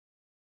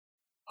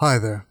Hi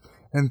there,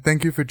 and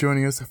thank you for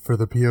joining us for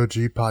the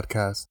POG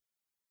podcast.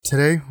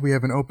 Today, we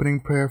have an opening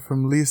prayer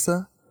from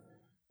Lisa,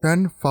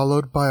 then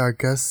followed by our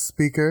guest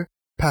speaker,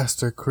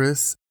 Pastor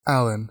Chris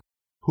Allen,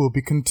 who will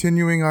be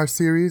continuing our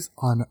series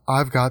on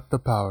I've Got the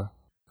Power,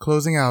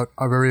 closing out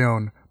our very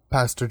own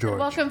Pastor George.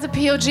 Welcome to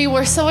POG.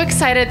 We're so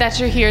excited that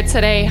you're here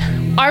today.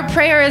 Our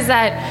prayer is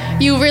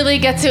that you really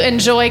get to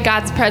enjoy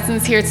God's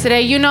presence here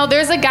today. You know,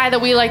 there's a guy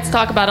that we like to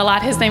talk about a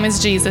lot. His name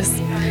is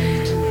Jesus.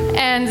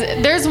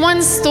 And there's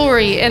one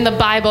story in the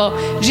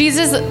Bible.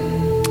 Jesus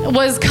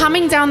was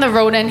coming down the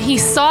road and he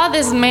saw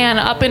this man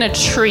up in a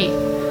tree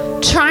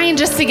trying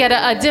just to get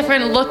a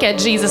different look at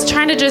Jesus,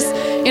 trying to just,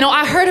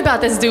 I heard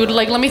about this dude,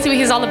 let me see what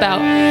he's all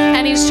about.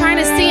 And he's trying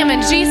to see him,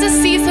 and Jesus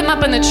sees him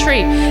up in the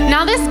tree.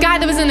 Now this guy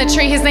that was in the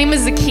tree, his name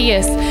is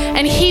Zacchaeus,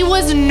 and he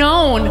was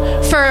known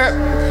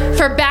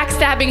for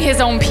backstabbing his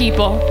own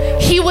people.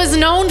 He was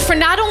known for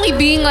not only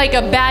being like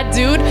a bad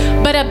dude,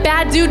 but a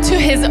bad dude to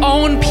his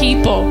own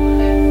people.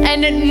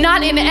 And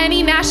not in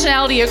any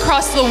nationality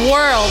across the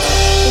world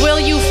will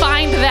you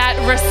find that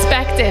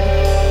respected.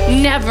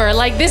 Never.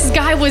 This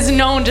guy was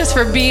known just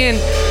for being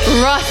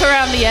rough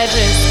around the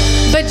edges.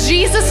 But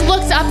Jesus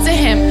looked up to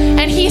him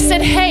and he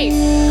said, hey,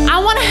 I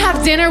want to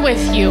have dinner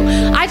with you.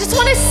 I just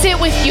want to sit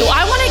with you.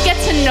 I want to get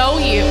to know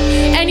you.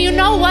 And you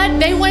know what?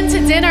 They went to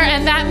dinner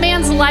and that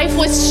man's life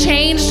was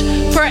changed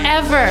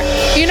forever.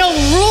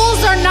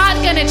 Rules are not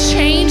going to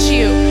change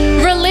you.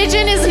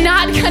 Religion is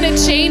not going to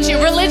change you.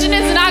 Religion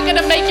is not going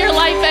to make your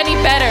life any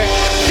better.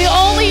 The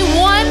only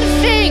one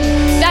thing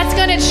that's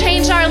going to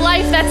change our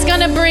life, that's going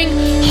to bring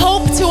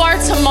hope to our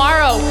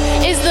tomorrow,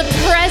 is the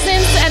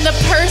presence and the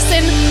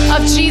person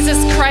of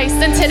Jesus Christ.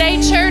 And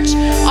today, church,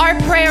 our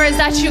prayer is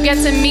that you get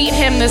to meet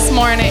him this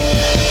morning.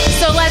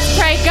 So let's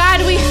pray.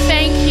 God, we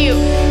thank you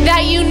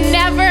that you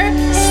never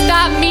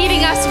stop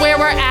meeting us where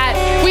we're at.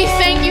 We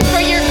thank you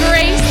for your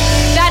grace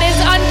that is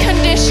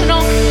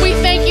unconditional. We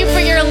thank you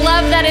for your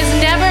love that is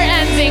never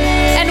ending.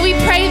 And we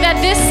pray that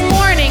this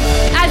morning,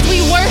 as we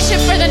worship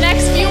for the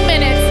next few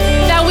minutes,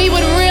 that we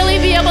would really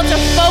be able to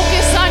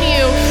focus on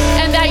you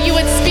and that you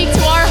would speak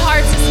to our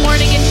hearts this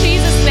morning in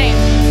Jesus' name.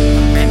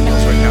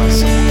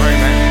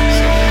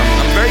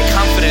 I'm very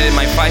confident in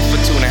my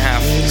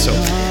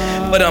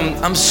 5'2.5". But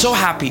I'm so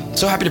happy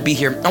to be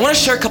here. I want to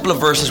share a couple of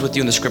verses with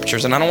you in the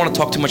scriptures, and I don't want to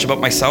talk too much about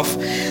myself.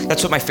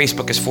 That's what my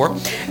Facebook is for.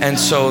 And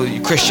so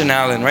Christian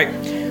Allen, right?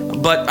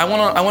 But I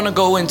want to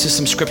go into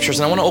some scriptures,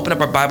 and I want to open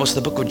up our Bibles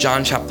to the book of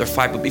John chapter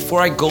 5. But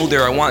before I go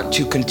there, I want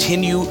to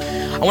continue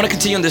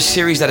on this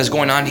series that is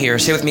going on here.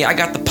 Say with me, I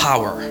got the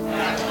power.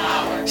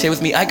 Say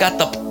with me, I got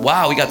the,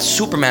 wow, we got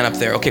Superman up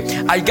there. Okay,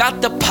 I got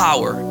the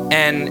power.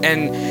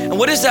 And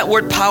what does that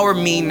word power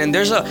mean? And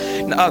there's a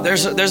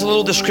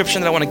little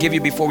description that I want to give you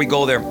before we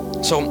go there.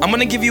 So I'm going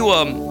to give you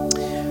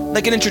an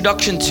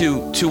introduction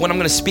to what I'm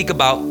going to speak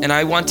about, and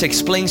I want to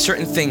explain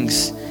certain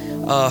things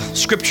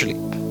scripturally.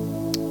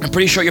 I'm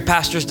pretty sure your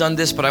pastor's done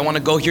this, but I want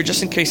to go here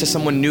just in case there's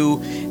someone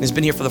new and is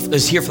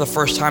here for the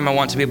first time. I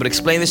want to be able to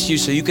explain this to you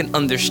so you can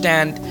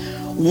understand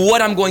what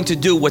I'm going to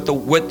do with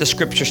the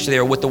scriptures today,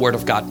 or with the word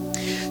of God.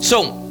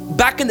 So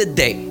back in the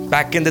day,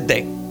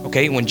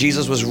 okay, when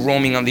Jesus was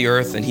roaming on the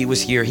earth and he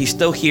was here, he's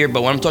still here,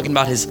 but when I'm talking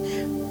about his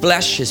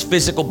flesh, his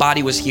physical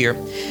body was here.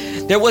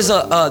 There was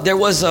a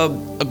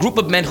group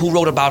of men who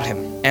wrote about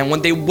him, and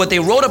what they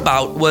wrote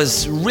about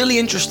was really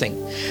interesting.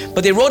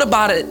 But they wrote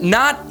about it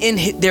not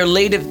in their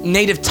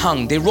native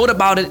tongue. They wrote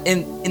about it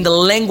in the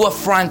lingua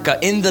franca,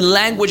 in the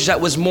language that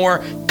was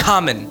more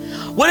common.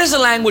 What is the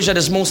language that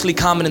is mostly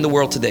common in the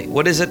world today?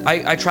 What is it?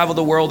 I travel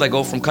the world. I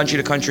go from country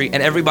to country,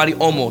 and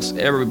almost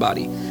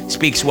everybody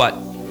speaks what?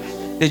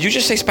 Did you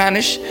just say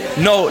Spanish?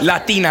 No,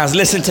 Latinas,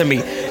 listen to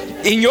me.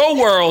 In your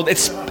world,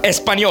 it's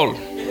Espanol.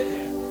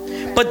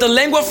 But the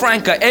lingua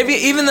franca,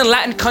 even the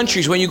Latin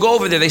countries, when you go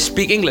over there, they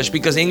speak English,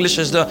 because English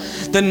is the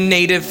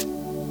native,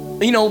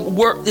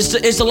 word.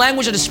 It's the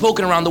language that is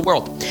spoken around the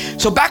world.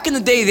 So back in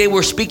the day, they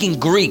were speaking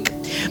Greek.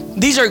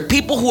 These are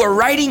people who are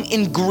writing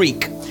in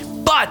Greek,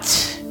 but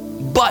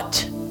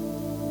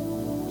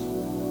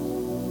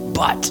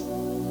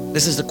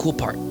this is the cool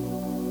part.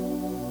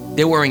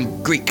 They were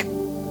in Greek.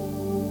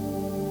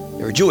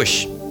 They were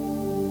Jewish.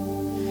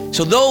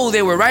 So though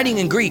they were writing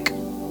in Greek,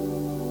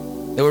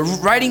 they were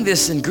writing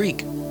this in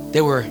Greek,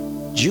 they were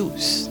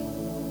Jews.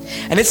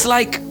 And it's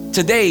like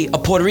today, a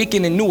Puerto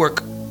Rican in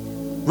Newark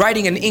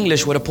writing in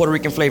English with a Puerto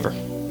Rican flavor.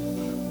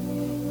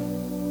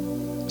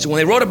 So when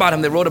they wrote about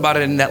him, they wrote about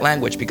it in that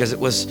language, because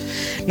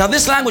now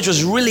this language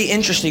was really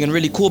interesting and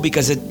really cool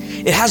because it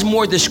has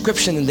more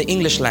description than the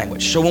English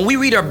language. So when we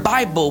read our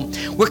Bible,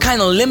 we're kind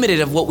of limited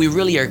of what we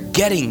really are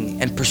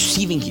getting and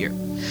perceiving here.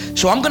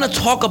 So I'm going to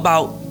talk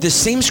about the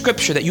same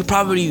scripture that you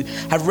probably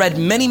have read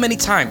many, many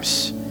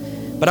times,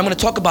 but I'm going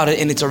to talk about it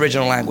in its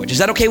original language. Is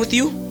that okay with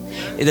you?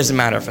 It doesn't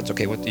matter if it's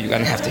okay with you. You're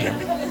going to have to hear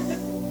me.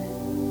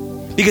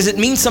 Because it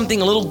means something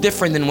a little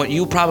different than what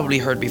you probably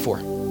heard before.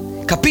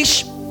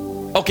 Capiche?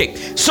 Okay,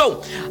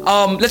 so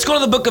let's go to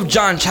the book of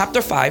John,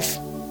 chapter 5.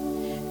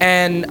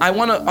 And I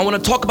want to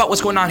talk about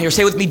what's going on here.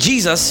 Say with me,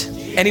 Jesus.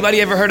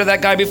 Anybody ever heard of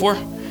that guy before?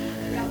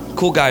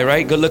 Cool guy,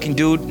 right? Good looking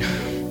dude.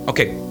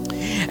 Okay.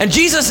 And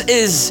Jesus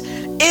is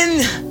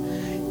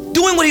in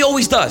doing what he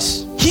always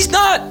does. He's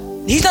not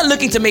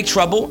looking to make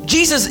trouble.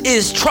 Jesus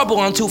is trouble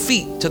on 2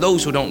 feet to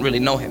those who don't really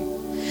know him.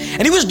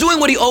 And he was doing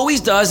what he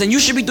always does, and you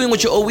should be doing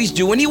what you always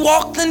do. And he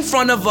walked in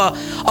front of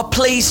a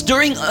place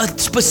during a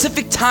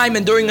specific time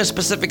and during a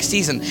specific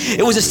season.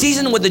 It was a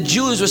season where the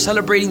Jews were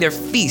celebrating their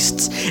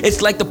feasts.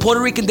 It's like the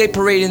Puerto Rican Day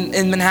Parade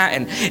in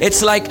Manhattan.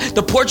 It's like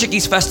the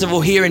Portuguese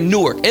festival here in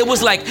Newark. It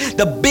was like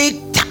the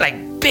big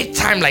time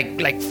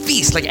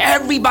feast. Like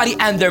everybody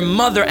and their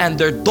mother and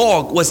their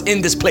dog was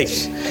in this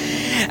place.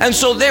 And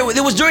so there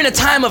was during a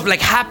time of like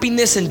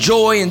happiness and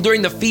joy, and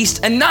during the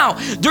feast. And now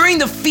during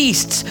the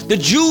feasts, the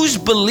Jews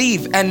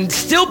believe and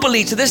still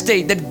believe to this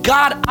day that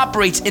God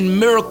operates in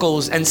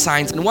miracles and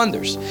signs and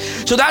wonders.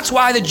 So that's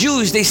why the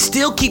Jews, they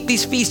still keep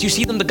these feasts. You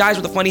see them, the guys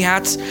with the funny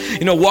hats,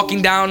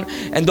 walking down,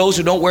 and those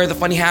who don't wear the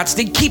funny hats,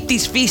 they keep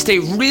these feasts. They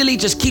really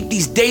just keep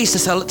these days to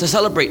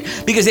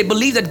celebrate, because they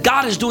believe that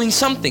God is doing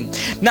something.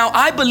 Now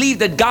I believe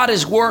that God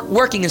is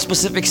working in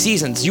specific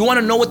seasons. You want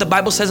to know what the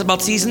Bible says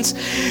about seasons?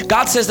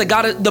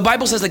 The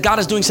Bible says that God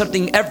is doing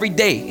something every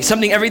day.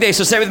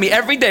 So say with me,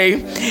 every day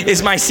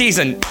is my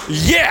season.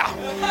 Yeah.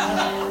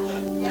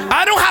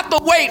 I don't have to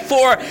wait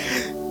for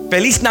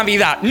Feliz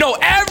Navidad. No,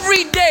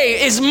 every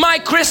day is my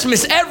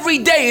Christmas. Every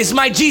day is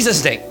my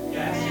Jesus day.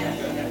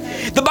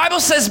 The Bible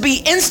says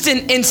be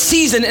instant in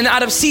season and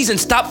out of season.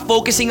 Stop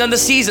focusing on the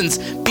seasons.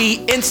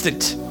 Be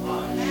instant.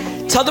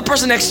 Tell the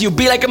person next to you,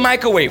 be like a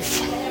microwave.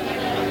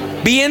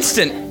 Be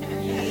instant.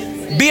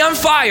 Be on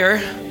fire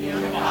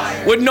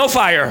with no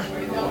fire.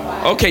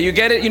 Okay, you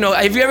get it?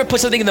 Have you ever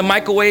put something in the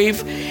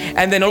microwave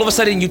and then all of a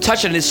sudden you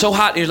touch it and it's so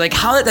hot and you're like,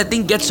 how did that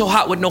thing get so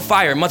hot with no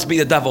fire? It must be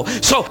the devil.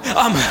 So,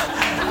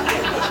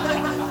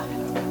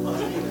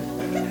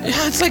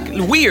 it's like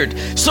weird.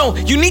 So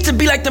you need to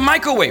be like the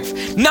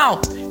microwave.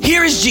 Now,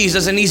 here is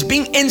Jesus, and he's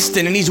being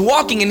instant, and he's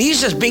walking, and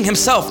he's just being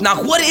himself.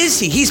 Now, what is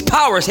he? He's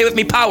power. Say with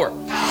me, power.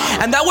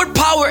 And that word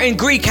power in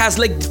Greek has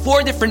like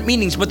 4 different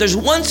meanings, but there's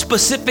one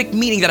specific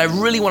meaning that I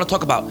really want to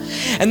talk about.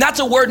 And that's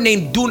a word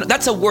named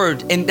that's a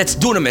word, and that's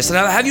dunamis. And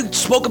have you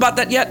spoke about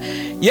that yet?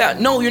 Yeah,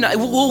 no, you're not.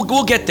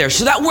 We'll get there.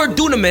 So that word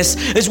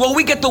dunamis is where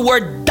we get the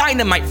word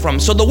dynamite from.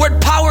 So the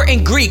word power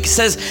in Greek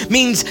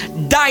means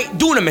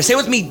dunamis. Say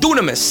with me,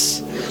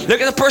 dunamis.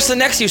 Look at the person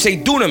next to you, say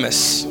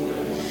dunamis.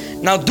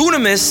 Now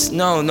dunamis,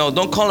 no,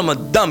 don't call him a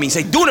dummy,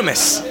 say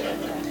dunamis.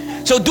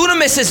 So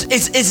dunamis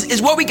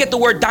is where we get the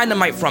word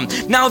dynamite from.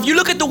 Now if you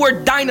look at the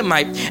word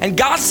dynamite, and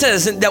God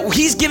says that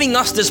he's giving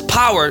us this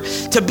power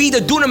to be the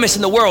dunamis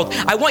in the world,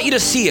 I want you to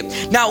see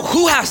it. Now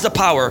who has the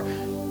power?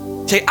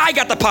 Say, I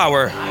got the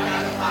power.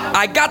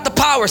 I got the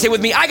power. Say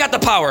with me, I got the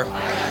power.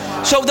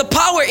 So the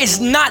power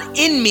is not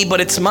in me, but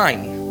it's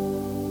mine.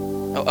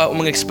 I'm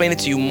going to explain it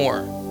to you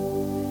more.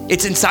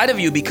 It's inside of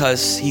you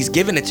because he's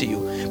given it to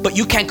you, but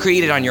you can't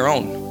create it on your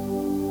own.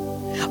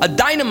 A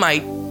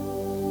dynamite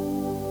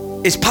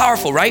is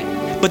powerful, right?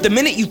 But the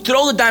minute you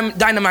throw the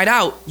dynamite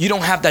out, you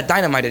don't have that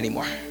dynamite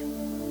anymore.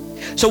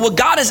 So what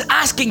God is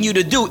asking you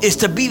to do is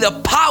to be the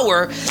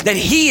power that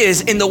he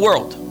is in the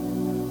world.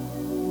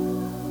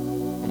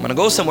 I'm gonna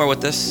go somewhere with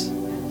this.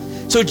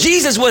 So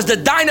Jesus was the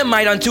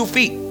dynamite on 2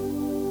 feet.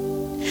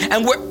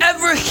 And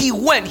wherever he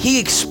went, he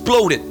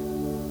exploded.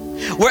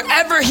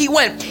 Wherever he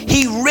went,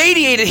 he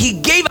radiated, he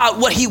gave out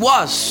what he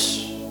was.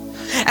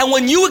 And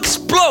when you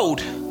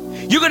explode,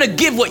 you're gonna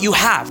give what you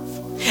have.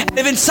 And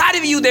if inside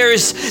of you there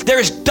is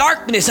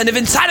darkness, and if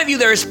inside of you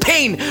there is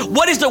pain,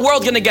 what is the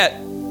world gonna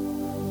get?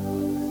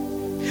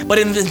 But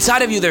if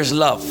inside of you there's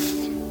love,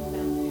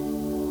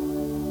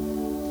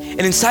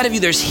 and inside of you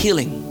there's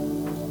healing,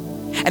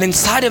 and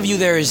inside of you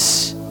there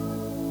is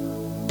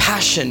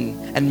passion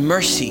and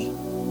mercy,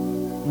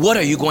 what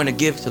are you going to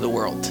give to the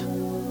world?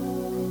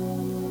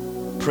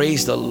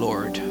 Praise the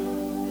Lord.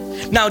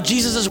 Now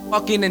Jesus is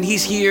walking, and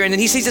he's here, and then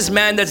he sees this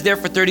man that's there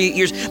for 38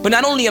 years. But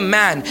not only a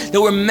man,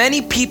 there were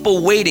many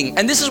people waiting.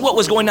 And this is what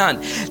was going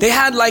on. They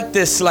had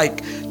this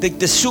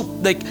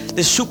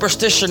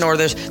superstition, or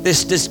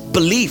this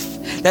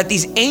belief that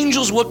these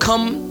angels would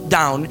come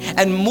down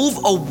and move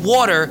a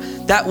water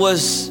that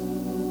was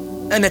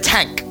in a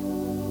tank.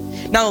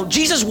 Now,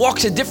 Jesus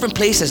walks in different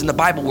places in the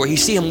Bible where we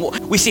see him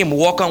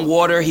walk on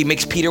water. He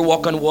makes Peter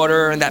walk on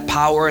water, and that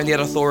power and that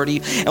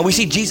authority. And we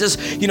see Jesus,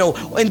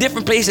 in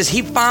different places.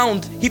 He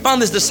found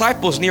his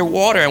disciples near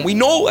water, and we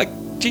know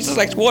Jesus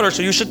likes water,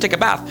 so you should take a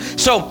bath.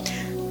 So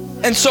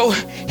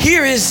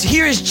here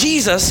is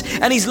Jesus,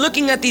 and he's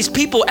looking at these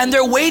people, and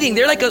they're waiting.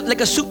 They're like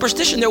a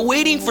superstition. They're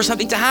waiting for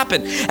something to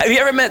happen. Have you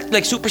ever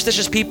met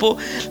superstitious people?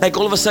 Like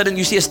all of a sudden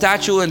you see a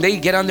statue, and they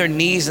get on their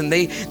knees, and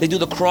they do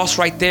the cross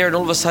right there, and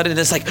all of a sudden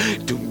it's like,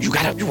 dude,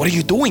 what are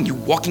you doing? You're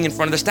walking in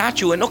front of the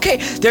statue, and okay,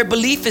 their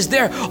belief is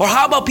there. Or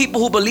how about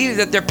people who believe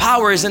that their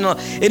power is in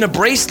a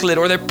bracelet,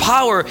 or their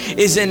power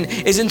is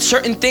in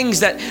certain things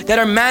that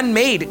are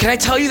man-made? Can I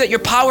tell you that your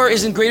power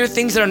is in greater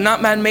things that are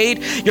not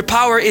man-made? Your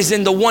power is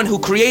in the one who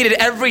created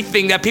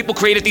everything that people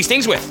created these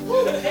things with.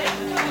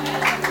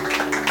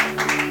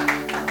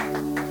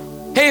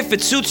 Hey, if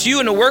it suits you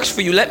and it works for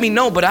you, let me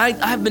know. But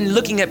I've been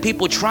looking at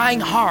people trying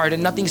hard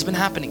and nothing's been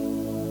happening.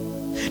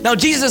 Now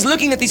Jesus is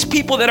looking at these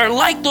people that are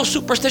like those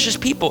superstitious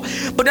people.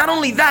 But not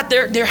only that,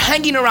 they're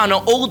hanging around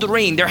an old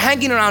rain. They're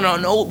hanging around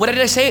an old, what did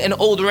I say? An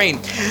old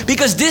rain.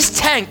 Because this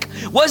tank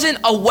wasn't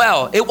a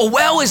well. A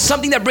well is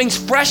something that brings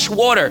fresh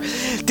water.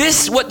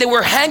 What they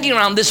were hanging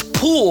around, this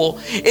pool,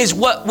 is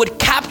what would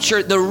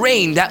capture the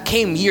rain that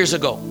came years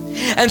ago.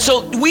 And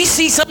so we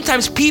see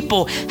sometimes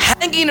people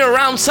hanging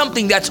around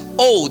something that's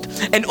old,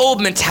 an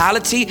old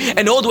mentality,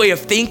 an old way of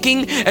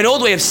thinking, an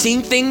old way of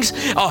seeing things.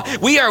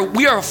 We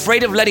are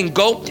afraid of letting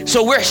go.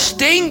 So we're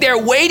staying there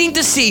waiting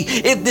to see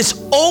if this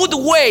old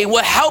way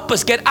will help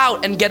us get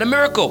out and get a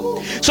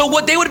miracle. So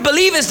what they would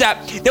believe is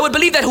that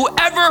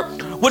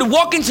whoever would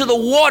walk into the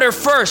water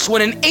first,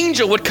 when an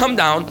angel would come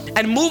down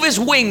and move his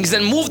wings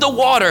and move the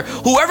water,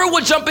 whoever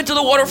would jump into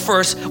the water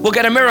first will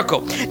get a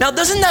miracle. Now,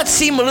 doesn't that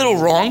seem a little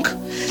wrong?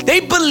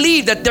 They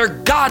believe that their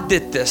God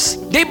did this.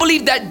 They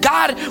believe that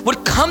God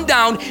would come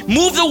down,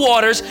 move the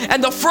waters,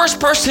 and the first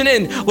person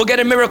in will get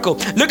a miracle.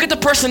 Look at the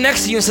person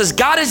next to you and says,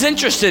 God is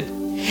interested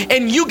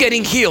in you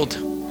getting healed,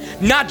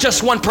 not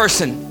just one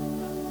person.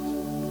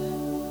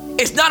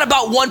 It's not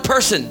about one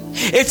person.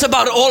 It's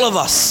about all of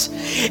us.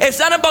 It's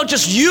not about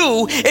just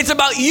you. It's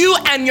about you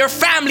and your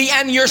family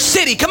and your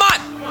city. Come on.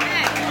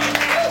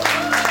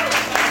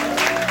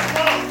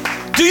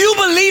 Do you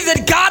believe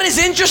that God is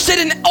interested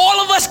in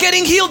all of us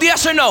getting healed?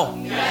 Yes or no?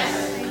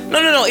 Yes.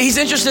 No. He's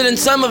interested in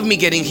some of me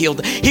getting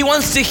healed. He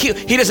wants to heal.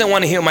 He doesn't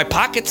want to heal my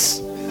pockets.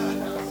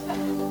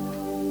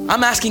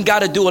 I'm asking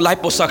God to do a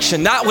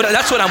liposuction.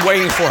 That's what I'm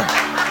waiting for.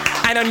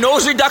 And a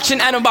nose reduction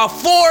and about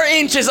 4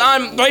 inches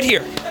on right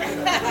here.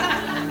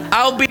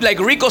 I'll be like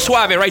Rico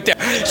Suave right there.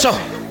 So,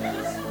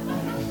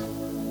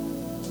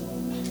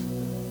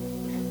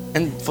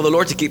 and for the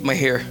Lord to keep my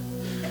hair.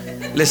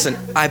 Listen,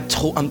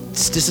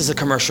 this is a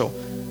commercial.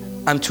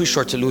 I'm too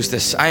short to lose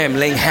this. I am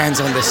laying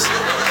hands on this.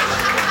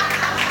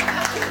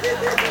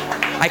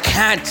 I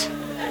can't.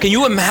 Can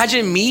you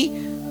imagine me?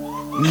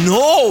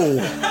 No.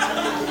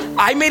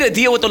 I made a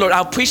deal with the Lord.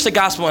 I'll preach the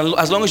gospel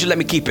as long as you let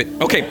me keep it.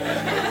 Okay.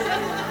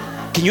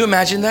 Can you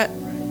imagine that?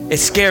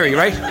 It's scary,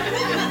 right?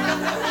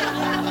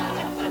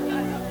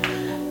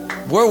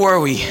 Where were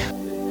we?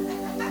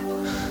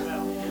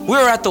 We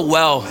were at the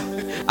well.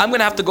 I'm going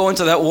to have to go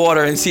into that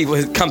water and see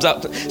what comes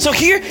out. So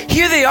here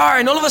they are,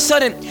 and all of a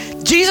sudden,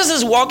 Jesus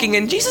is walking,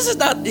 and Jesus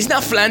he's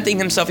not flaunting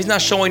himself. He's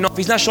not showing off.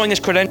 He's not showing his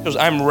credentials.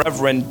 I'm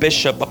Reverend,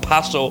 Bishop,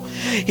 Apostle.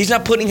 He's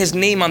not putting his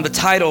name on the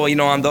title,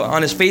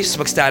 on his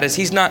Facebook status.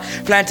 He's not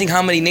flaunting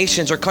how many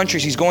nations or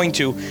countries he's going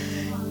to.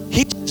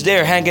 He's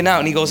there hanging out,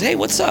 and he goes, hey,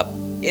 what's up?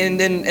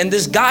 And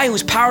this guy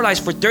who's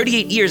paralyzed for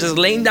 38 years is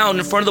laying down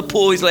in front of the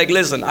pool. He's like,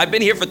 listen, I've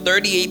been here for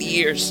 38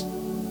 years.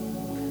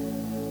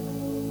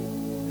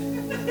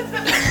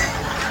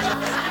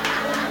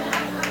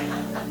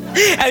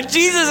 And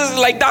Jesus is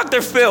like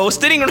Dr. Phil,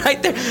 sitting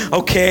right there.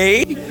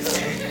 Okay. He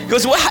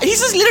just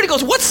literally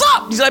goes, what's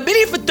up? He's like, I've been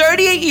here for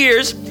 38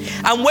 years.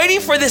 I'm waiting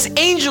for this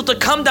angel to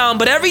come down.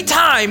 But every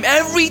time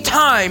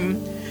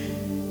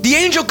the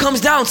angel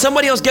comes down,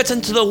 somebody else gets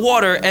into the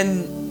water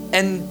and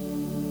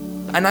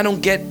I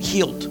don't get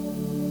healed.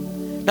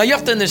 Now you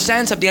have to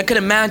understand something. I could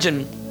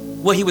imagine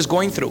what he was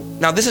going through.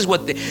 Now this is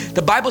what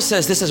the Bible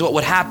says, this is what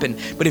would happen.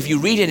 But if you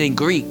read it in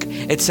Greek,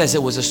 it says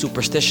it was a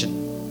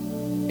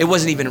superstition. It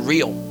wasn't even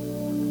real.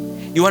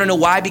 You want to know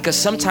why? Because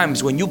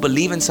sometimes when you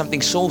believe in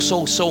something so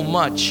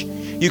much,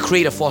 you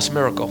create a false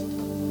miracle.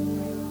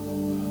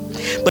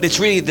 But it's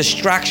really a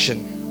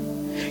distraction.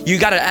 You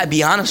got to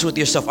be honest with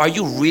yourself. Are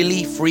you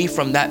really free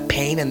from that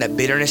pain and that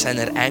bitterness and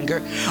that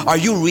anger? Are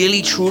you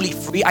really truly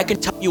free? I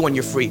can tell you when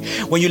you're free.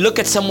 When you look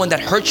at someone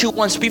that hurt you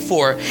once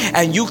before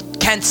and you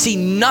can't see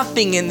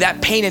nothing in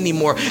that pain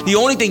anymore, the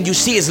only thing you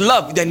see is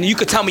love, then you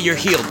could tell me you're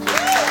healed.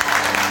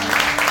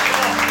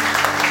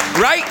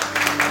 Right?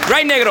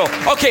 Right, negro?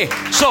 Okay,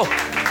 so,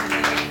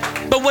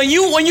 but when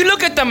you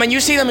look at them and you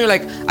see them, you're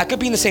like, I could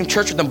be in the same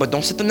church with them, but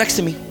don't sit them next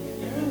to me.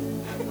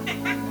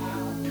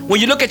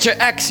 When you look at your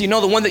ex, the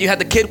one that you had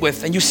the kid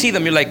with, and you see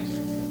them, you're like,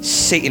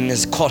 Satan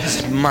has caught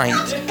his mind.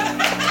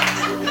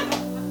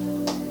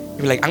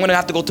 You're like, I'm going to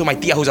have to go to my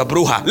tia who's a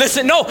bruja.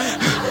 Listen, no.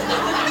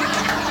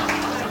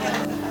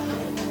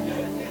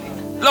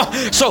 No.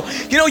 So,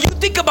 you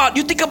think about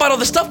all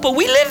the stuff, but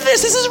we live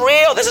this. This is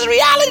real. This is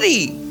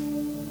reality.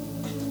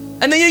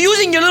 And then you're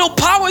using your little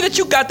power that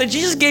you got that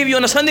Jesus gave you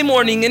on a Sunday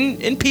morning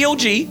in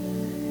POG,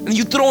 and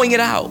you're throwing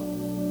it out.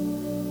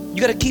 You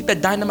got to keep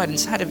that dynamite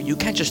inside of you. You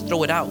can't just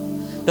throw it out.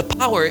 The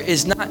power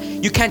is not,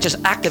 you can't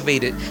just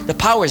activate it. The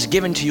power is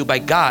given to you by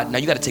God. Now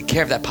you got to take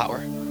care of that power.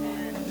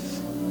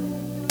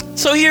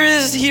 So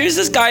here's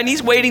this guy, and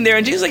he's waiting there,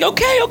 and Jesus is like,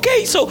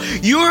 okay. So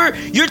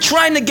you're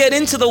trying to get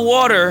into the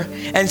water,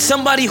 and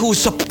somebody who's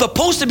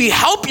supposed to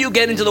help you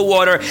get into the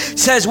water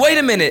says, wait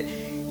a minute.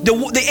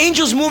 The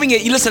angel's moving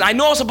it. Listen, I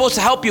know I'm supposed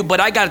to help you,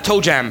 but I got a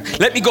toe jam.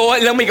 Let me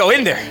go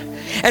in there.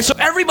 And so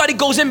everybody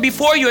goes in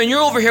before you, and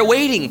you're over here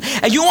waiting.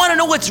 And you want to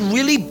know what's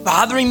really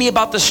bothering me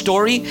about the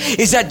story?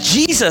 Is that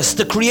Jesus,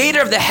 the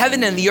creator of the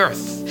heaven and the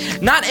earth,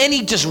 Not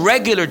any just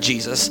regular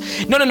Jesus.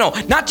 No.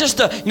 Not just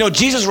the,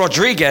 Jesus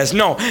Rodriguez.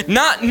 No,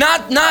 not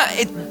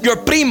your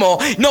primo.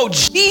 No,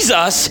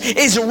 Jesus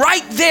is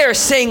right there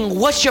saying,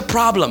 what's your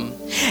problem?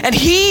 And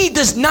he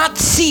does not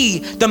see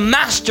the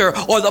master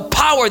or the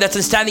power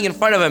that's standing in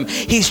front of him.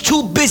 He's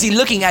too busy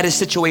looking at his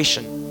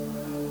situation.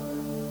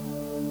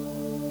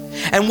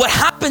 And what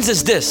happens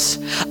is this: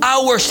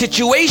 our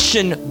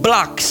situation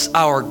blocks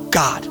our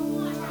God.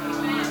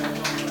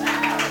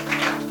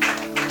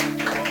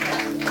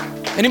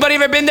 Anybody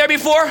ever been there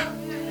before?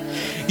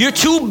 You're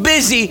too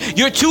busy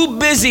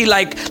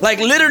like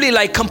literally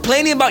like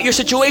complaining about your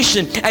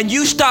situation, and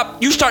you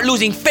start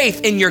losing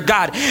faith in your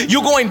God.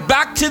 You're going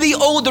back to the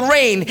old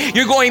rain.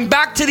 You're going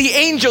back to the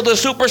angel, the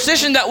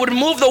superstition that would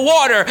move the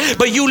water,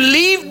 but you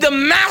leave the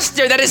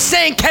master that is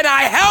saying, can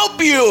I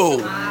help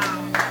you?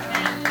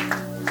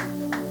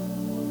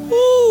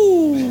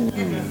 Ooh.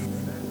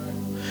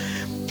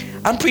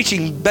 I'm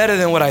preaching better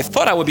than what I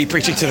thought I would be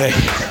preaching today.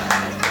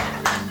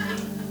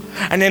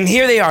 And then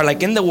here they are,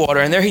 like in the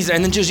water, and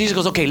then Jesus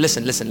goes, okay,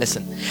 listen.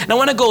 And I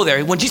want to go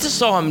there. When Jesus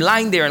saw him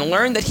lying there and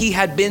learned that he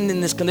had been in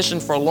this condition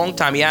for a long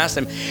time, he asked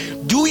him,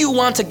 do you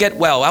want to get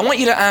well? I want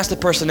you to ask the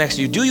person next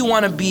to you, you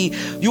want to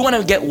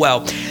get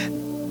well?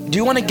 Do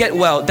you want to get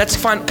well? That's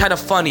kind of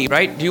funny,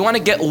 right? Do you want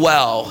to get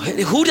well?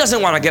 Who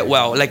doesn't want to get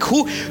well?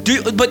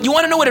 But you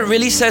want to know what it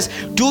really says?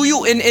 In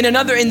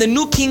the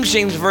New King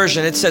James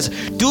Version, it says,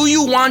 do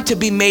you want to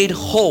be made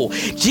whole?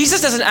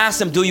 Jesus doesn't ask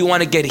them, do you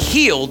want to get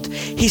healed?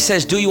 He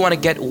says, do you want to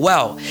get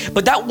well?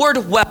 But that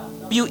word well,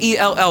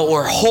 W-E-L-L,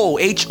 or whole,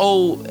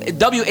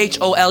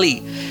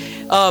 W-H-O-L-E,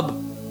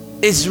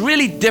 is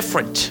really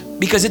different,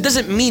 because it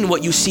doesn't mean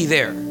what you see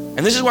there. And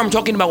this is where I'm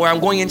talking about, where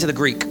I'm going into the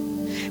Greek.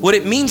 What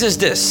it means is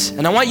this,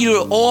 and I want you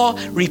to all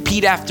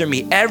repeat after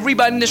me.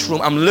 Everybody in this room,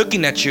 I'm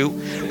looking at you.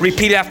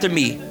 Repeat after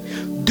me.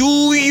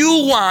 Do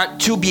you want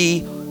to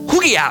be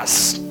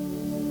Hugias?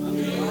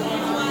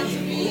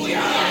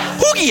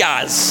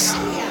 Hugias.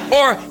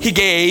 Or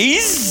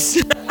Higays.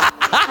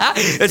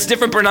 It's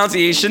different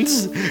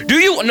pronunciations. Do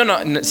you?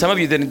 No. Some of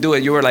you didn't do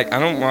it. You were like, I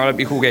don't want to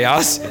be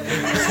Hugias.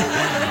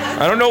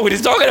 I don't know what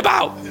he's talking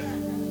about.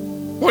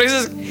 What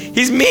is this?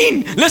 He's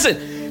mean.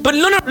 Listen. But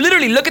no,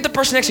 literally, look at the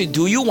person next to you.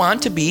 Do you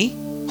want to be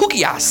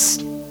Hugias?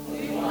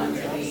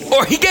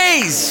 Or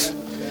Higays?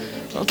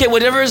 Okay,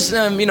 whatever's,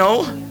 I'm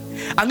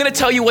going to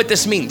tell you what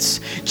this means.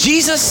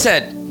 Jesus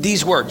said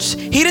these words.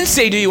 He didn't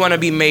say, do you want to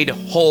be made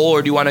whole,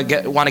 or do you want to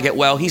get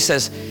well? He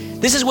says,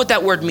 this is what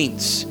that word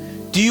means.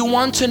 Do you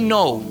want to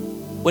know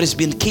what has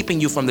been keeping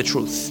you from the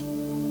truth?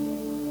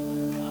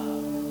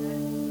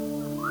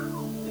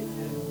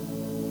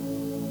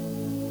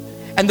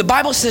 And the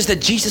Bible says that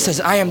Jesus says,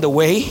 I am the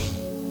way.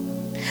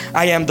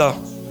 I am the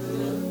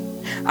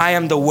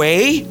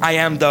way. I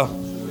am the.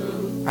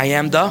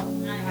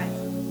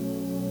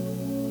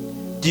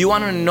 Do you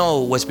want to know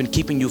what's been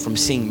keeping you from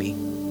seeing me?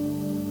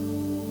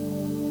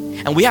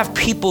 And we have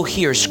people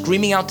here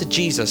screaming out to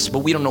Jesus, but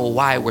we don't know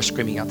why we're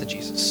screaming out to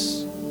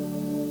Jesus.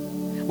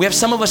 We have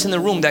some of us in the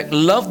room that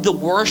love the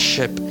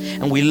worship,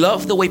 and we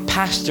love the way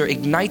Pastor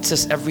ignites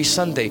us every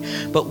Sunday,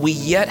 but we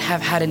yet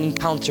have had an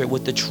encounter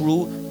with the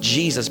true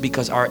Jesus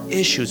because our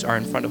issues are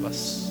in front of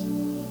us.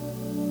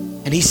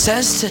 And he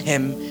says to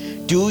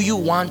him, do you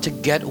want to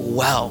get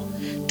well?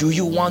 Do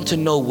you want to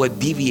know what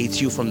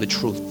deviates you from the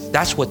truth?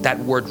 That's what that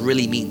word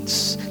really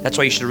means. That's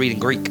why you should read in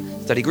Greek,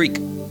 study Greek.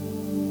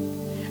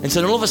 And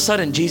so then all of a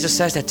sudden, Jesus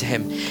says that to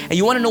him. And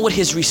you want to know what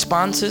his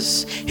response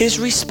is? His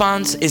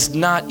response is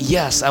not,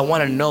 yes, I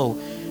want to know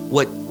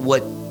what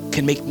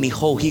can make me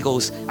whole. He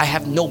goes, I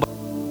have nobody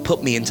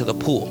put me into the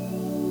pool.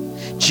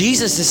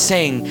 Jesus is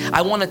saying,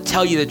 I want to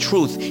tell you the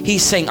truth.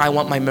 He's saying, I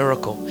want my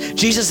miracle.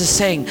 Jesus is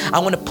saying, I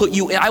want to put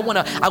you in, I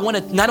want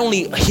to not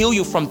only heal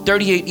you from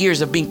 38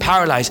 years of being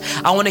paralyzed,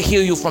 I want to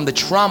heal you from the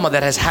trauma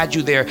that has had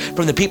you there,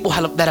 from the people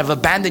that have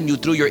abandoned you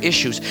through your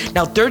issues.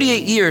 Now,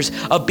 38 years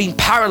of being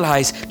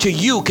paralyzed to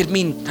you could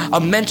mean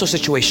a mental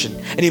situation,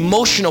 an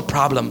emotional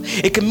problem.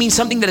 It could mean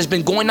something that has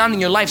been going on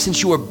in your life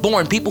since you were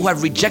born, people who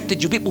have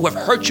rejected you, people who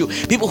have hurt you,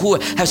 people who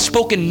have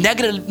spoken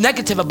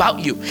negative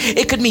about you.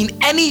 It could mean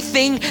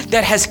anything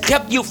that has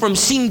kept you from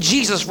seeing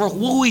Jesus for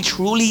who he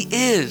truly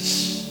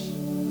is.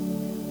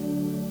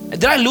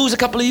 Did I lose a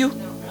couple of you?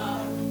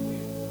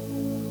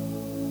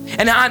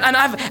 And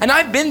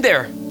I've been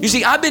there. You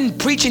see, I've been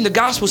preaching the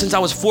gospel since I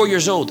was 4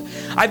 years old.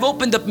 I've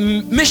opened up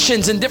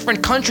missions in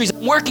different countries,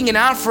 working in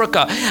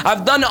Africa.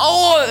 I've done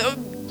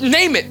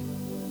name it,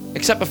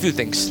 except a few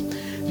things.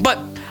 But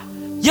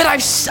yet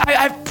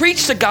I've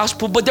preached the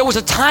gospel, but there was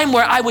a time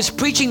where I was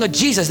preaching a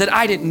Jesus that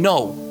I didn't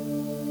know.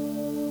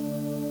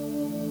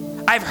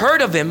 I've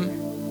heard of him,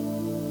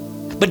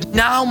 but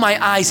now my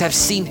eyes have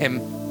seen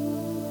him.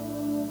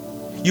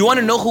 You want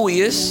to know who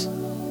he is?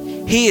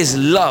 He is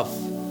love.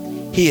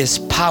 He is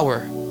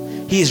power.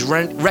 He is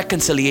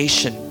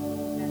reconciliation.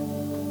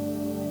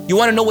 You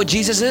want to know what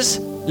Jesus is?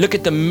 Look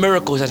at the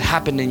miracles that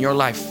happened in your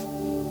life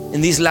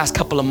in these last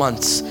couple of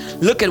months.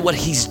 Look at what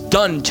he's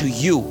done to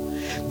you.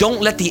 Don't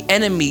let the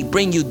enemy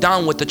bring you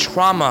down with the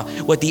trauma,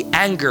 with the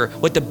anger,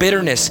 with the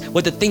bitterness,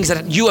 with the things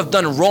that you have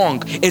done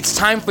wrong. It's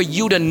time for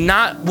you to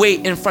not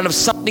wait in front of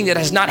something that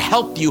has not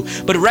helped you,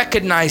 but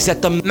recognize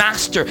that the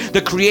master, the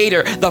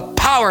creator, the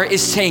power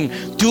is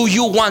saying, do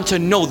you want to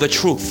know the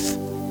truth?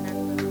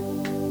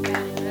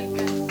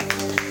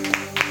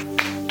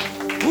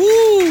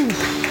 Woo.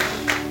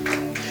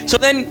 So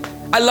then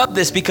I love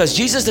this because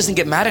Jesus doesn't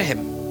get mad at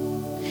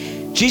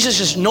him. Jesus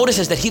just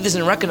notices that he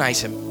doesn't recognize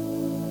him.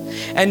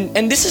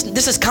 And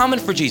this is common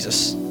for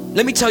Jesus.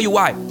 Let me tell you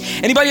why.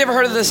 Anybody ever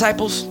heard of the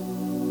disciples?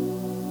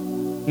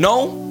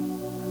 No?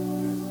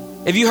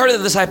 If you heard of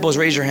the disciples,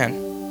 raise your hand.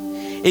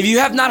 If you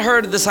have not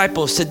heard of the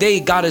disciples,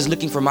 today God is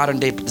looking for modern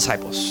day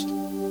disciples.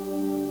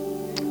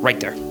 Right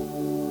there.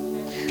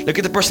 Look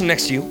at the person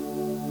next to you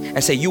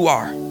and say, you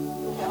are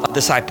a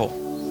disciple.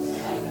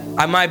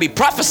 I might be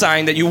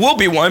prophesying that you will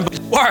be one, but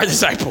you are a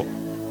disciple.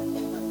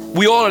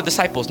 We all are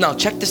disciples. Now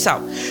check this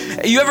out.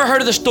 You ever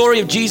heard of the story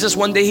of Jesus?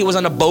 One day he was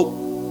on a boat.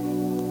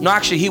 No,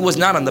 actually he was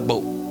not on the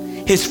boat.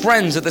 His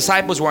friends, the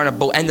disciples, were on a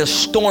boat and the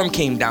storm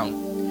came down.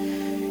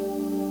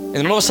 And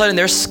then all of a sudden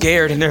they're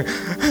scared and they're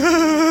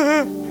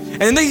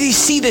and then they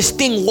see this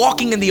thing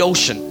walking in the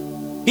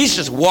ocean. He's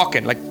just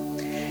walking like,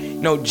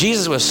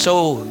 Jesus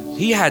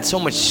he had so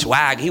much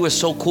swag. He was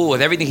so cool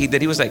with everything he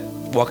did. He was like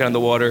walking on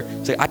the water.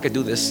 He's like, I could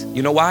do this.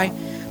 You know why?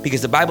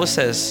 Because the Bible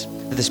says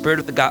that the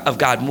Spirit of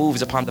God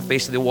moves upon the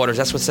face of the waters.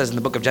 That's what it says in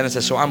the book of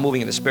Genesis. So I'm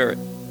moving in the Spirit.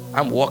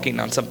 I'm walking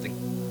on something.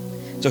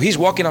 So he's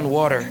walking on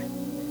water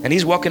and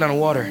he's walking on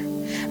water.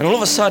 And all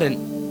of a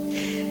sudden,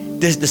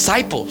 his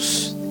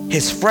disciples,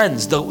 his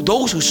friends,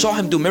 those who saw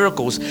him do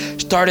miracles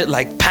started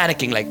like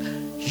panicking, like,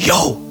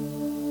 yo,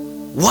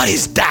 what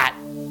is that?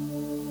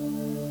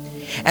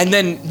 And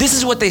then this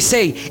is what they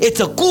say,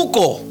 it's a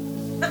cuco.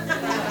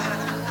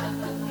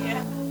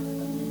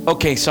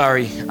 Okay,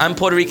 sorry. I'm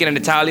Puerto Rican and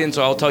Italian,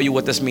 so I'll tell you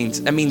what this means.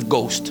 It means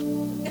ghost.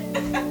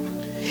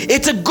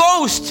 It's a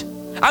ghost.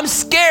 I'm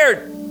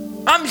scared.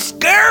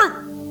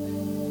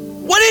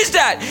 What is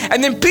that?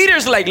 And then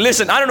Peter's like,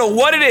 listen, I don't know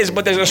what it is,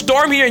 but there's a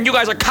storm here and you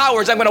guys are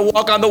cowards. I'm going to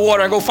walk on the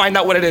water and go find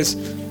out what it is.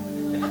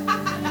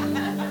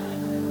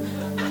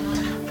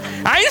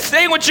 I ain't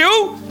staying with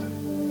you.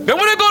 I'm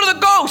going to go to the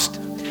ghost.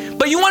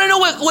 But you want to know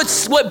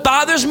what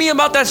bothers me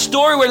about that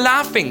story? We're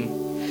laughing.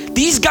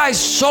 These guys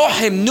saw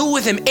him, knew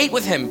with him, ate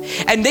with him,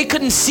 and they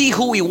couldn't see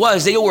who he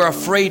was. They were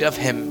afraid of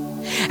him.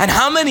 And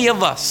how many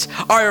of us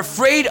are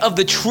afraid of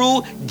the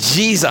true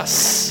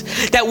Jesus?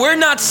 That we're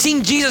not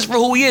seeing Jesus for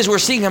who he is, we're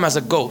seeing him as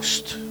a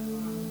ghost.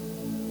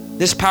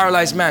 This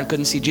paralyzed man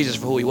couldn't see Jesus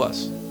for who he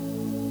was.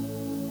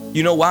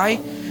 You know why?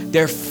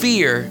 Their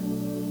fear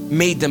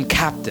made them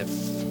captive.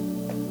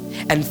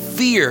 And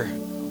fear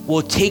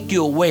will take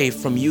you away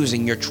from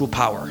using your true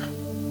power.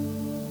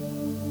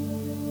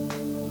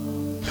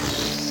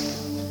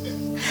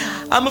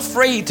 I'm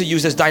afraid to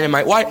use this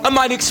dynamite. Why? I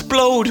might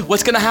explode.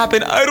 What's gonna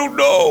happen? I don't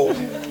know.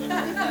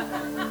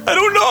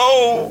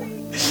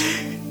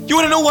 You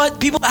wanna know what?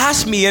 People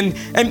ask me and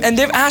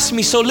they've asked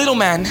me, so little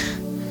man.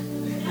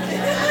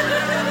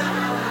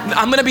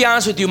 I'm gonna be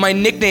honest with you, my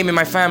nickname in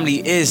my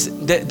family is,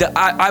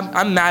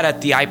 I'm mad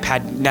at the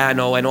iPad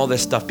Nano and all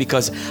this stuff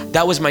because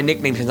that was my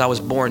nickname since I was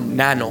born,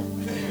 Nano.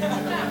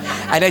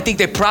 And I think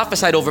they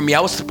prophesied over me. I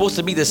was supposed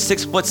to be this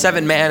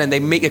 6'7" man and they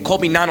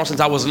called me Nano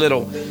since I was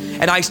little.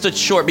 And I stood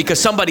short because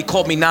somebody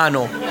called me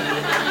Nano.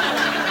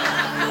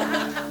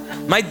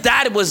 My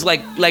dad was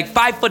like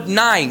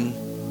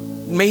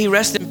 5'9". May he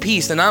rest in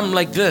peace. And I'm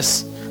like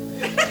this.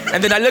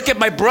 And then I look at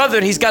my brother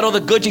and he's got all the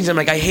good genes. I'm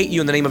like, I hate you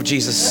in the name of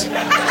Jesus.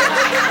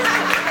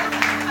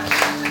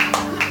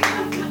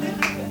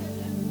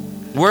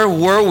 Where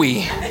were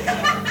we?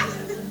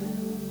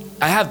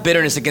 I have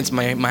bitterness against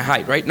my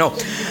height, right? No,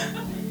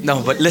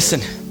 but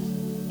listen.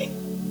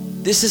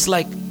 This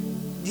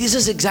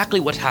is exactly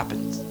what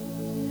happens.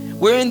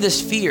 We're in this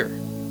fear,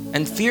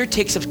 and fear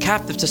takes us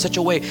captive to such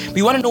a way. But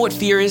you want to know what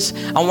fear is?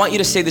 I want you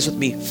to say this with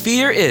me.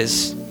 Fear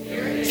is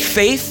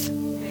faith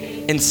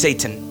in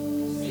Satan.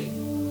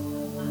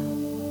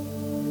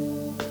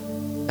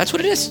 That's what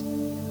it is.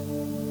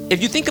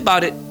 If you think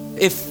about it,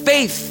 if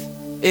faith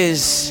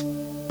is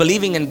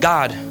believing in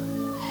God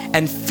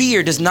and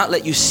fear does not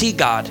let you see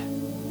God,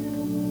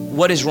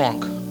 what is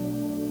wrong?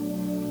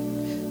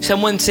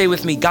 Someone say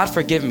with me, God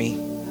forgive me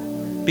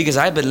because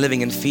I've been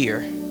living in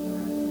fear.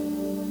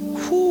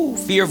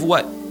 Fear of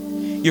what?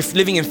 You're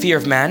living in fear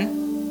of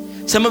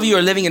man. Some of you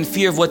are living in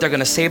fear of what they're going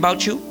to say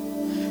about you.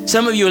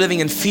 Some of you are living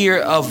in fear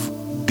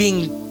of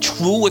being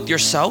true with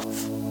yourself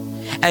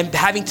and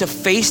having to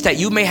face that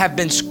you may have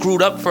been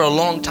screwed up for a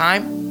long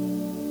time.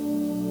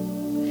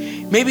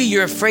 Maybe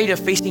you're afraid of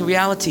facing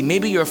reality.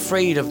 Maybe you're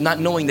afraid of not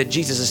knowing that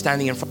Jesus is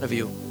standing in front of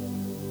you.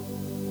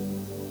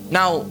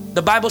 Now,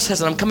 the Bible says,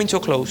 and I'm coming to a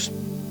close,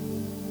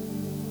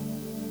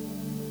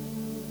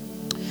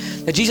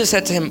 that Jesus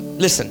said to him,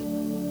 listen,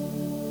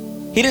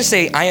 he didn't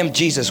say, I am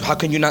Jesus, how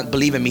can you not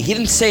believe in me? He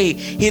didn't say,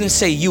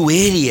 you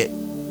idiot.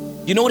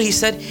 You know what he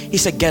said? He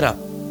said, get up.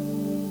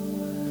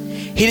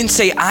 He didn't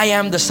say, I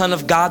am the Son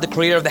of God, the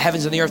creator of the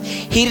heavens and the earth.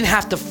 He didn't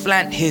have to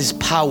flaunt his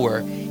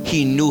power.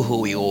 He knew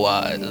who he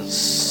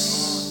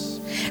was.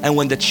 And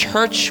when the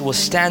church will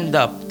stand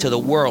up to the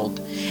world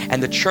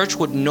and the church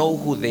would know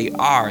who they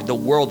are, the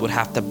world would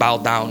have to bow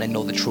down and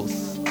know the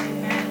truth.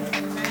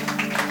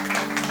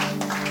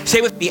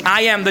 Say with me,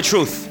 I am the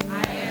truth.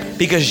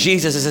 Because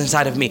Jesus is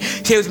inside of me.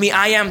 Say with me,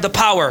 I am the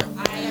power.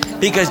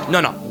 Because,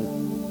 no.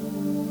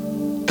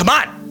 Come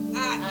on.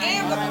 I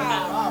am the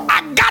power.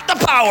 I got the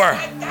power.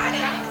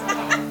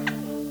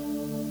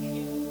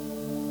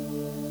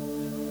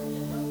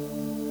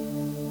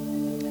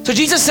 So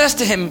Jesus says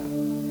to him,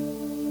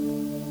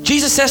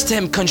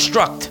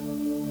 construct.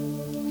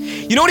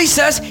 You know what he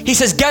says? He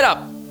says, get up.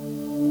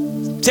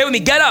 Say with me,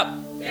 get up.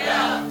 Get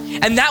up.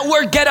 And that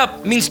word get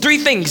up means three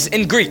things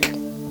in Greek.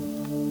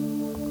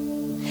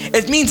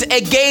 It means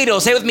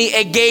egedo. Say with me,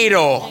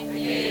 egedo.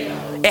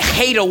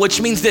 Egedo, which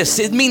means this.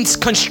 It means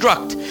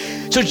construct.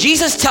 So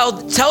Jesus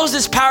tells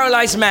this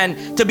paralyzed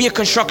man to be a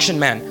construction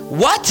man.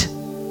 What?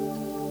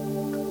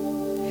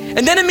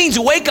 And then it means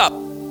wake up.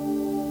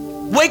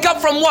 Wake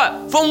up from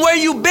what? From where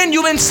you've been.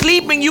 You've been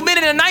sleeping. You've been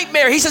in a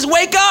nightmare. He says,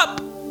 wake up.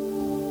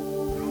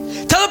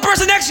 Tell the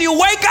person next to you,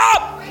 wake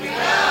up. Wake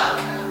up.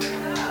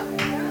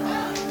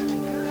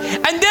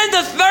 And then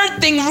the third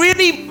thing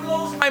really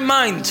blows my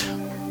mind.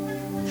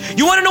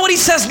 You want to know what he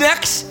says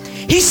next?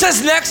 He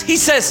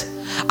says,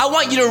 I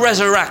want you to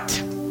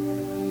resurrect.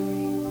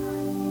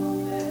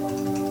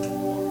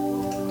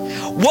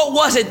 What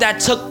was it that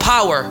took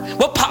power?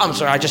 I'm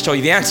sorry, I just told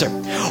you the answer.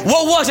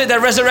 What was it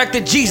that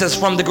resurrected Jesus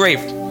from the grave?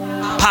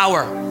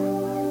 Power.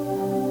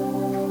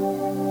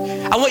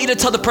 I want you to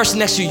tell the person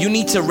next to you, you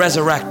need to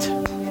resurrect.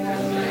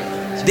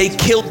 They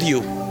killed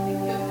you.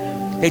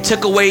 They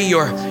took away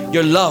your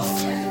love.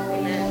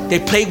 They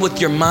played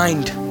with your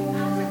mind.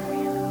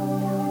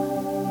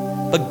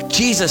 But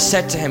Jesus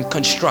said to him,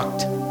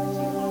 construct,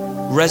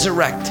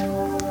 resurrect,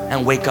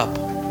 and wake up.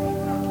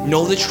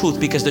 Know the truth,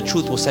 because the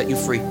truth will set you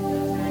free.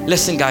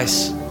 Listen,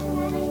 guys,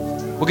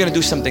 we're going to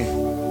do something.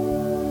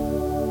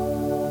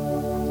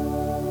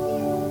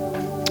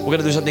 We're going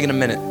to do something in a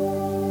minute.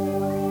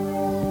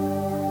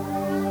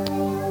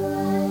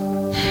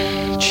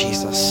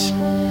 Jesus.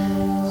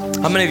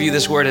 How many of you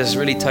this word has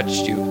really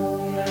touched you?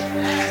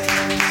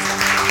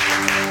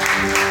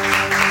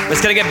 But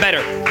it's going to get better.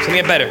 It's going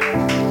to get better.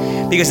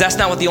 Because that's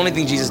not what the only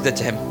thing Jesus did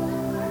to him.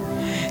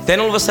 Then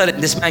all of a sudden,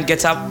 this man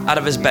gets out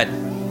of his bed.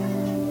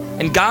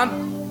 And God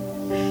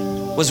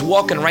was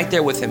walking right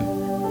there with him.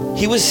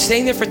 He was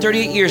staying there for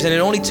 38 years, and it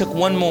only took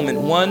one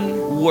moment,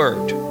 one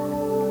word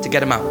to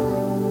get him out.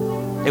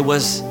 It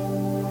was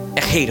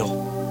egedo.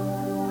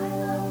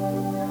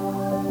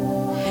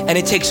 And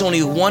it takes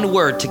only one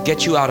word to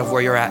get you out of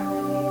where you're at.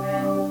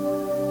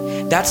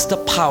 That's the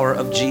power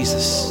of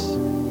Jesus.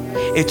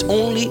 It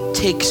only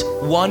takes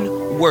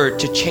one word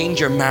to change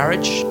your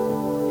marriage,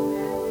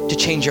 to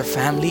change your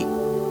family.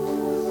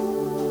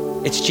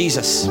 It's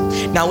Jesus.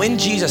 Now in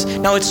Jesus,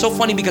 now it's so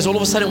funny because all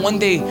of a sudden one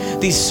day,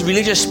 these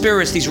religious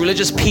spirits, these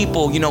religious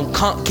people,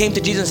 came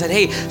to Jesus and said,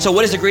 hey, so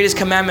what is the greatest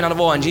commandment out of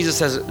all? And Jesus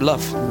says,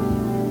 love.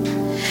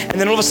 And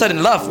then all of a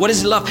sudden, love. What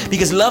is love?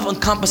 Because love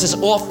encompasses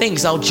all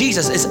things. Now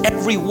Jesus is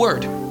every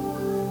word.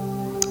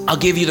 I'll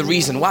give you the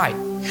reason why.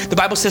 The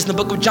Bible says in the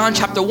book of John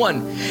chapter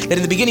 1, that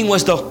in the beginning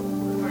was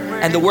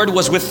and the word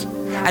was with,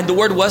 and the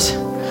word was,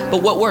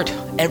 but what word?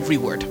 Every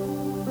word.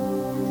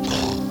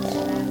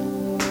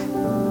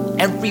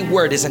 Every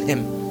word is in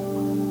him.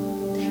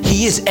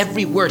 He is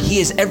every word. He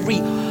is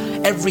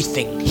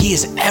everything. He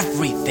is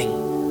everything.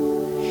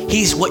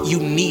 He's what you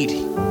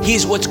need.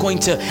 He's what's going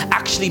to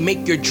actually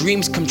make your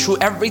dreams come true.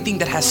 Everything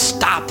that has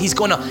stopped, he's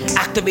going to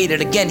activate it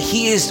again.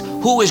 He is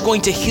who is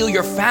going to heal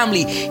your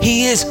family.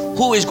 He is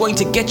who is going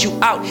to get you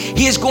out.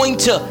 He is going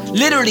to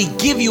literally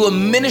give you a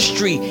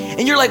ministry.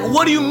 And you're like,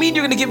 what do you mean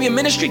you're going to give me a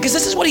ministry? Because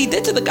this is what he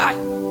did to the guy.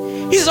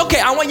 He says, okay,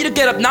 I want you to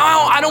get up.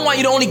 Now I don't want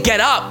you to only get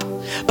up,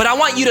 but I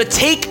want you to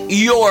take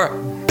your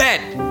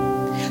bed,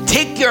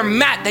 take your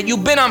mat that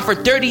you've been on for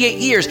 38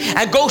 years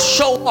and go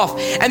show off.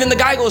 And then the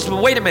guy goes,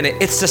 well, wait a minute,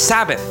 it's the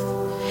Sabbath.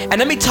 And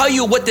let me tell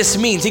you what this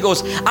means. He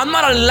goes, I'm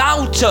not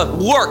allowed to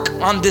work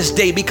on this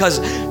day because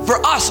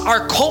for us,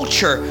 our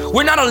culture,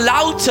 we're not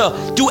allowed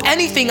to do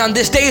anything on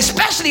this day,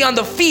 especially on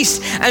the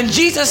feast. And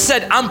Jesus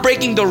said, I'm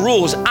breaking the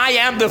rules. I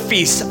am the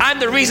feast. I'm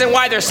the reason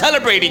why they're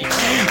celebrating.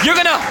 You're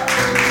gonna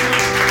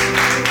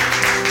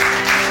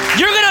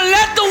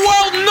let the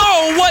world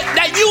know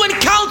that you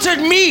encountered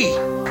me.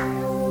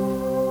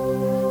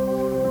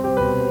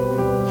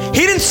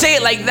 He didn't say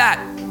it like that.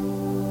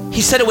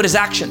 He said it with his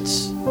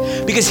actions.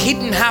 Because he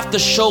didn't have to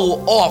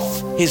show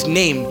off his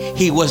name.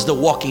 He was the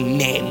walking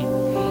name.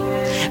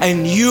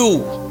 And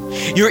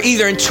you're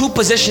either in two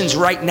positions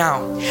right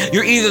now.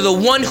 You're either the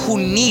one who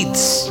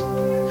needs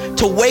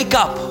to wake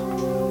up,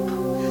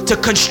 to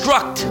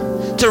construct,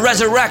 to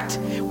resurrect,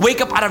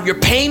 wake up out of your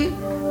pain,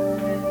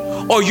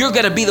 or you're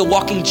going to be the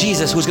walking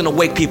Jesus who's going to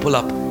wake people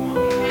up.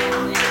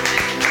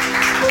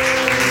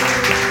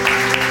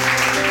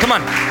 Come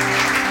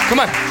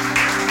on.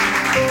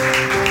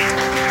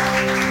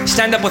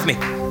 Stand up with me.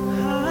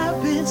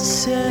 been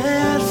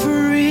set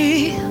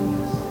free.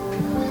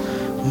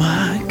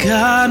 My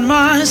God,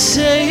 my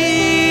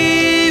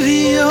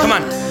Savior, Come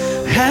on.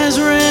 has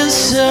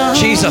ransomed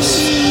Jesus.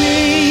 me.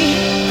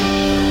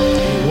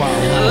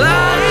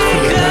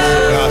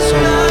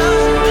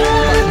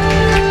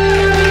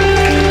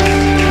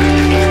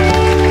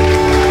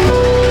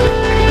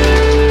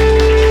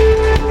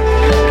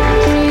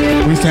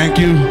 We thank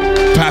you,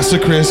 Pastor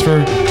Chris,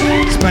 for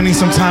spending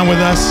some time with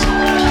us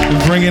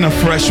and bringing a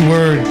fresh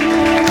word.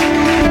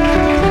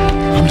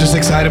 I'm just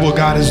excited what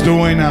God is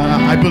doing.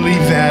 I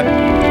believe that,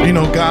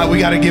 God, we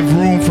got to give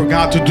room for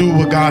God to do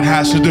what God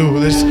has to do.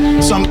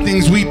 There's some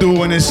things we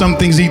do and there's some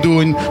things He do,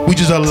 and we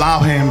just allow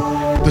Him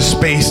the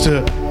space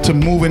to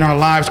move in our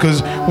lives,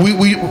 because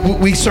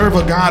we serve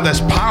a God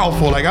that's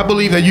powerful. Like, I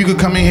believe that you could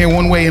come in here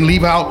one way and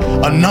leave out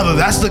another.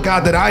 That's the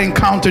God that I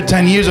encountered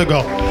 10 years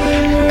ago.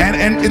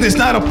 And it's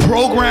not a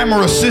program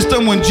or a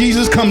system. When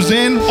Jesus comes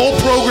in, all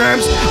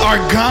programs are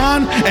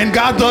gone and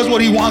God does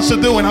what He wants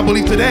to do. And I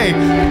believe today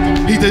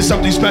He did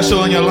something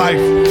special in your life.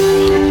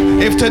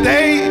 If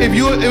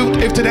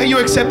today you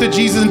accepted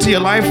Jesus into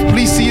your life,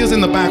 please see us in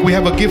the back. We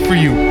have a gift for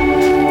you.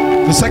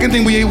 The second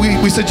thing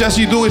we suggest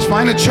you do is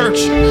find a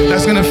church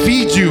that's going to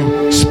feed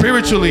you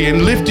spiritually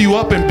and lift you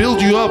up and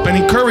build you up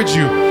and encourage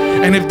you.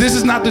 And if this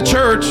is not the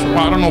church, well,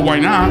 I don't know why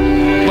not,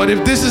 but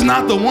if this is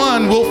not the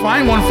one, we'll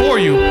find one for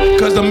you.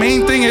 Because the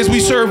main thing is we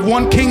serve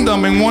one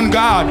kingdom and one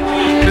God.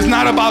 It's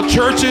not about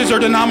churches or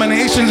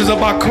denominations. It's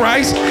about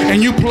Christ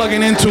and you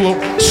plugging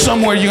into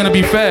somewhere you're going to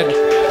be fed.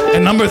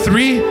 And number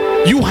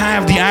 3, you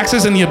have the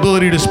access and the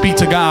ability to speak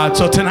to God.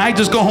 So tonight,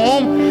 just go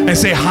home and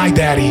say, "Hi,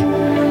 Daddy."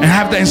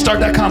 And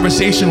start that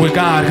conversation with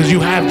God, because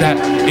you have that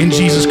in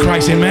Jesus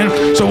Christ.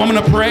 Amen. So I'm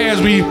going to pray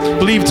as we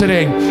believe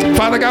today.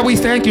 Father God, we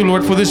thank you,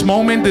 Lord, for this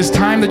moment, this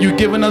time that you've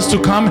given us to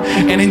come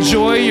and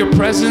enjoy your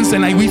presence.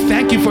 And we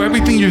thank you for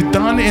everything you've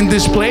done in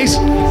this place.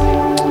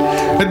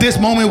 At this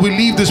moment, we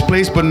leave this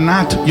place, but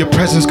not your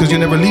presence, because you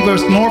never leave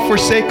us nor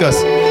forsake us.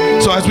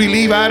 So as we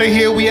leave out of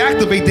here, we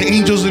activate the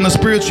angels in the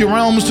spiritual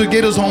realms to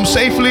get us home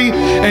safely.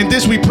 And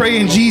this we pray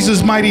in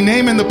Jesus' mighty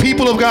name. And the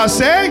people of God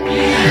say?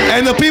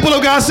 And the people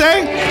of God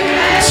say?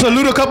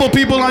 Salute a couple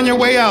people on your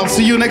way out.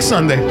 See you next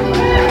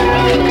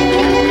Sunday.